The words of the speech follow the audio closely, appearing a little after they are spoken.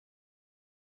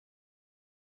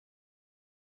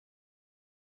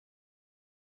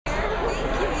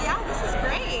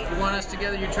want us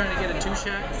together? You're trying to get a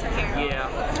two-shot?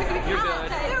 Yeah. You're good.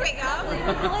 There we go.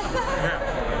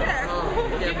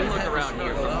 You can look around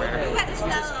here somewhere. We had to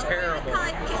smell. This is terrible. We call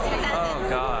it kissing Oh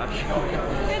cousins. gosh.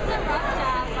 It's a rough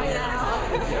job. Yeah.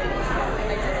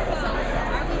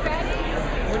 Are we ready?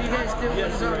 What do you guys do?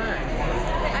 What's all that?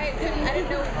 I didn't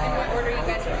know in what order you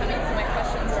guys were coming, so my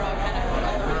questions are all kind of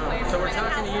all over the place. So we're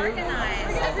talking to you?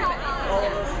 Organized.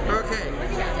 Okay.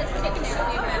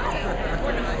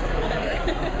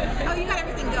 Oh, you got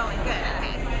everything going. Good.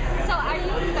 Okay. So are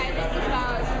you excited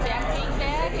about Jack being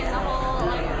back and the whole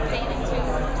like dating two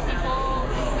people?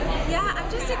 Yeah, I'm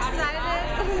just excited.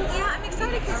 Yeah, I'm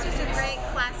excited because it's just a great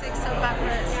classic soap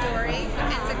opera story. And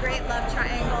it's a great love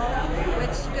triangle,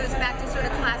 which goes back to sort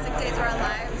of classic Days of Our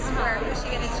Lives, where who's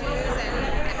she going to choose and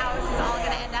how is this all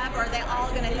going to end up, or are they all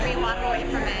going to walk away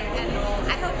from it? And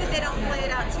I hope that they don't play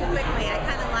it out too quickly. I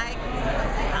kind of like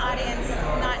the audience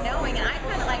not knowing, and I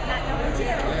kind of like not knowing too.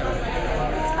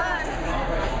 It's fun.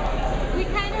 We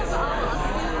kind of all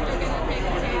assumed they're going to pick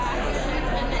Jack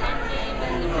in the end game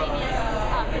and the previous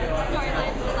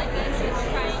storylines with like the two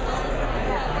triangles.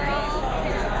 We're all,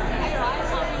 I was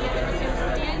hoping that there was two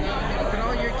Daniel. But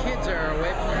all your kids are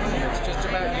away from home. It's just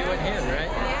about you and him, right?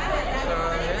 Yeah,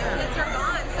 kids are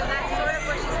gone, so that's sort of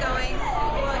where she's going.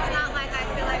 Well, it's not like I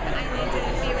feel like I need to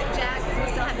be with Jack because we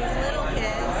still have these little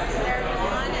kids. They're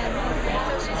gone, and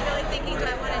so she's really thinking, do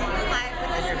I want a new life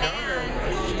with And this your daughter,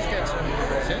 man? she's got some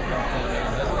syndrome going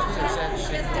on, doesn't she?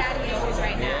 She has daddy issues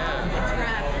right now. It's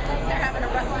rough. They're having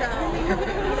a rough go.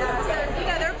 So,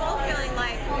 they're both feeling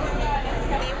like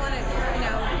they want to,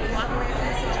 walk away from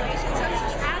the situation. So it's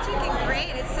tragic and great.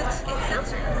 It's such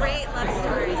great love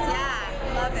stories.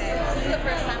 Yeah, love it. This is the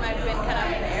first time I've been kind of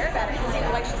in the air about it,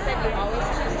 because like she said, you always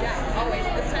choose Jack. Always.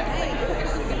 This time it's like, ooh, I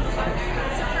should be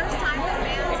It's the first time that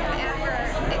fans have ever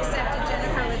accepted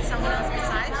Jennifer with someone else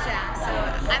besides Jack. So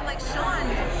I'm like, Sean,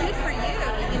 good for you.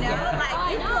 Like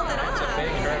you pulled it off.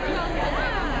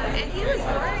 Yeah. And he was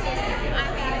great. I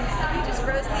mean, he just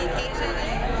rose to the occasion.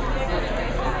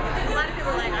 And a lot of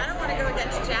people were like, I don't want to go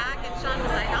against Jack. And Sean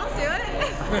was like, I'll do it.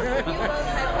 You both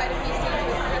had quite a few scenes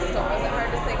with Crystal. Was it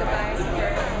hard to say goodbye to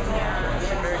her?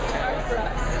 Very talented. For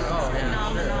us. Oh, yeah,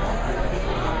 sure.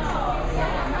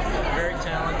 Very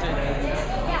talented and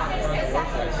fun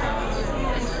to work with.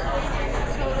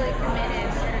 Totally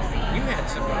committed to her scene. You had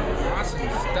some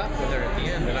awesome stuff with her at the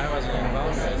end that I wasn't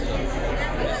involved with. So.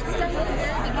 We had stuff at the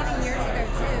very beginning years ago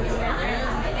too.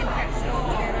 In prep school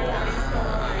together, boarding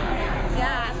school.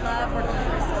 Yeah, I love working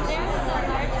with Crystal. There was a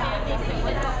large family who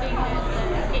was hoping that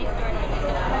the gay story would get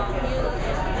involved.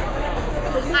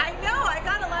 I know, I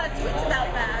got a lot of tweets about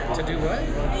that. To do what?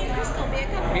 Me and Crystal be a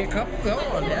couple. Be a couple?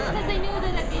 Oh, yeah. Because they knew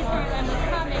that a gay storyline was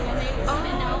coming and they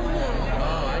didn't know who.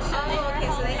 Oh, I see. Oh, okay,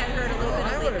 so they had heard a little bit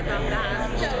I of would leak have about been.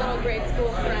 that. Got little grade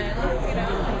school friends,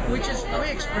 We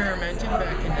experimented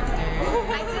back in the day.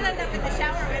 I did end up in the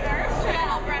shower with her.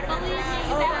 Believe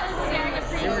me, that was very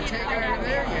appreciated. You were taking her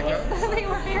there, you go. They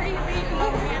were very appreciative.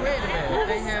 Wait a minute.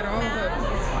 They had all the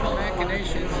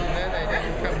machinations and then they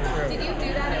didn't come through. Did you do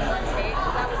that in one take?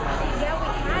 Because that was Yeah, we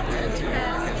had to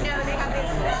because, they have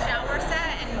this shower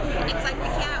set and it's like we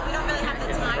don't really have the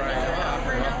time to do it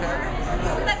over and over.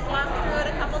 So we walked through it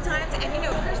a couple times and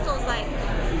Crystal's like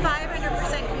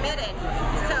 500% committed.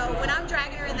 So when I'm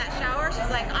dragging her in that shower, she's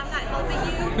like, I'm not helping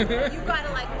you. You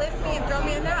gotta lift me and throw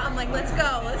me in there. I'm like, let's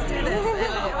go, let's do this. And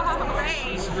it was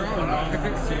great. Strong.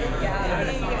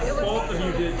 Both of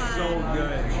you did so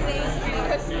good. Thank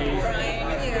you. crying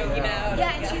and freaking out.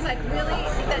 Yeah, and she's like, really?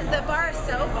 The bar of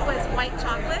soap was white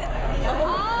chocolate. So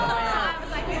I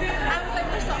was like,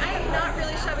 Crystal, I am not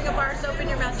really shoving a bar of soap in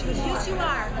your mouth. She goes, yes, you are.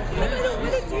 I don't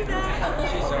want to do that.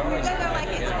 And then they're like,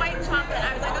 it's white chocolate.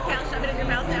 I was like, okay, I'll shove it in your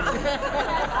mouth now.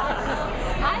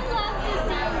 I love the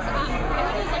scenes.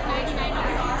 It was like 99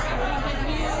 with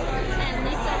you and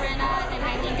Lisa Rinna and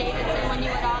Eileen Davidson when you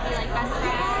would all be like best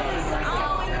friends. So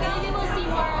maybe we'll see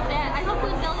more of that. I hope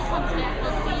when Billy comes back,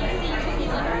 we'll see scenes with you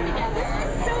and her together. This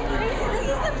is so crazy. This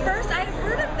is the first I've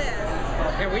heard of this.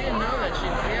 Yeah, we didn't know that she.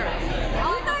 Yeah.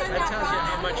 Oh, you guys That tells you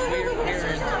how much we're This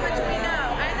is into. how much we know.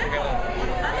 I know.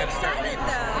 I'm Gotta start excited reading.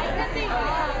 though. I bet they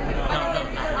wrong. No.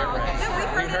 Oh, okay. No,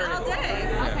 we've heard heard it all it. day.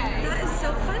 Okay. That is so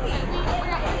funny.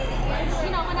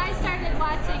 When I started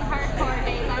watching hardcore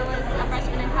days, I was a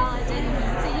freshman in college, and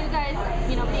so you guys,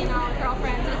 being all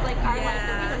girlfriends was like our life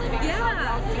that we were living as all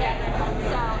girls together.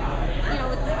 So, it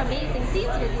was amazing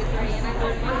scenes with you three, and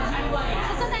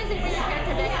sometimes they bring a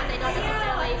character back and they don't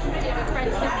necessarily do the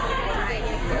friendship thing.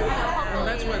 Well,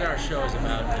 that's what our show is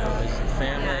about now, is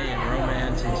family and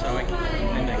romance and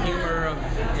and the humor of,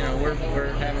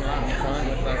 we're having a lot of fun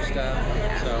with our stuff.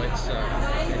 So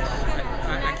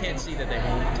I can't can't see that they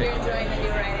won't take You're it. enjoying the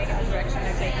new writing and the direction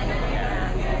they're taking it.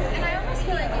 And I almost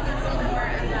feel like we can see more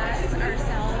of us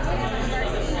ourselves in some of our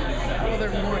scenes. Well,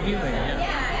 they're more human,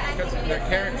 yeah. Because they're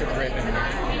character driven.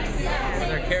 When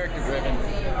they're character driven,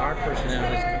 our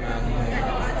personalities come out. It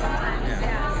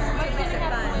makes it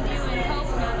fun.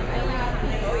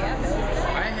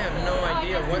 I have no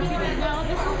idea what. I know,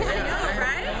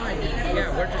 right? No idea.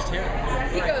 Yeah, we're just here.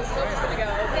 He goes first to go.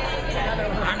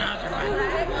 Another one. Another one.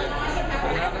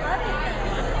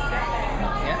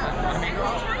 Yeah, I mean,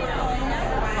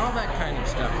 all that kind of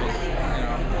stuff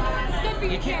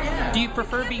is, you can't. Do you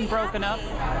prefer being broken up?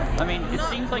 I mean, it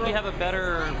seems like you have a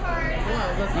better,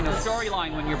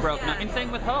 storyline when you're broken up. And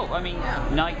same with Hope. I mean,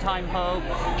 nighttime Hope,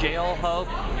 jail Hope,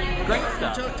 great I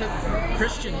stuff. talked to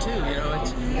Christian too.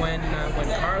 It's when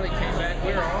Carly came back,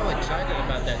 we were all excited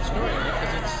about that story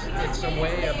because it's a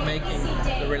way of making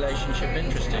the relationship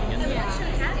interesting. And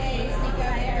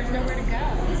There's nowhere to go.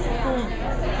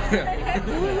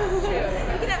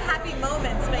 You can have happy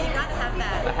moments, but you gotta have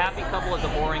that. A happy couple is a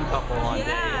boring couple on days.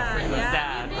 It's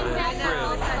sad, but I it's know.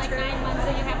 true. Is that Like true? 9 months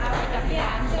and you have to break up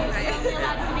again. So you're only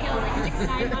allowed to be together like 6 to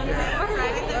 9 months.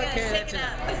 Right, they're gonna Okay, shake that's it it.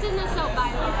 up. It's in the soap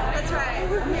Bible. That's right.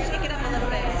 Shake it up a little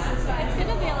bit. It's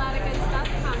going to be a lot of good stuff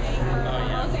coming for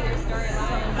both of your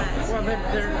storylines. well,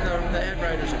 the head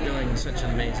writers are doing such an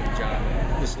amazing job.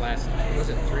 This last, was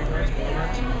it 3 months, 4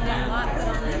 months? A lot put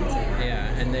on them too.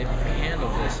 Yeah, and they've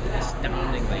handled this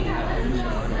astoundingly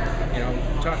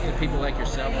well. Talk to people like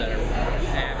yourself that are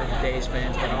avid Days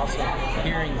fans, but also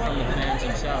hearing from the fans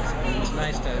themselves. It's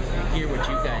nice to hear what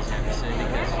you guys have to say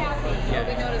because,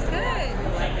 We noticed Good.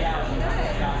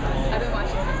 I've been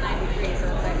watching since '93, so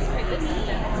it's like, hey, this is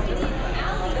Jen.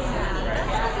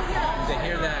 to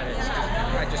hear that,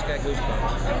 I just got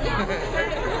goosebumps. Yeah,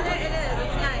 it is.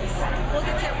 It's nice.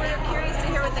 We're curious to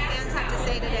hear what the fans have to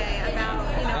say today about,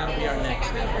 That'll be our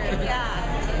next Yeah.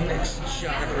 next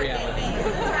shot of reality.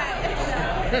 That's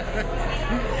right.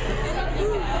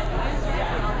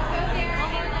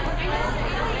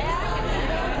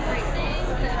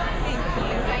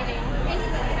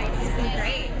 It's been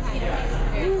great.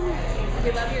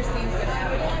 We love your scenes with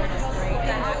Abby. They're just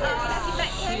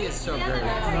great. She is so great.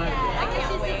 I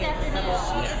can't wait.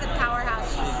 She is a powerhouse.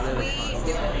 She's sweet. She's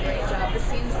doing a great job. The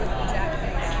scenes with Jack.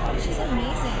 She's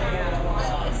amazing.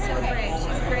 She is so great.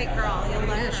 She's a great girl. You'll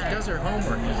love Yeah, her. she does her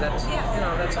homework because that's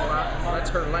that's a lot. That's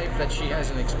her life that she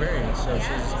hasn't experienced. So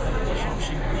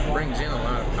she brings in a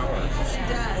lot of power. She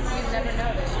does.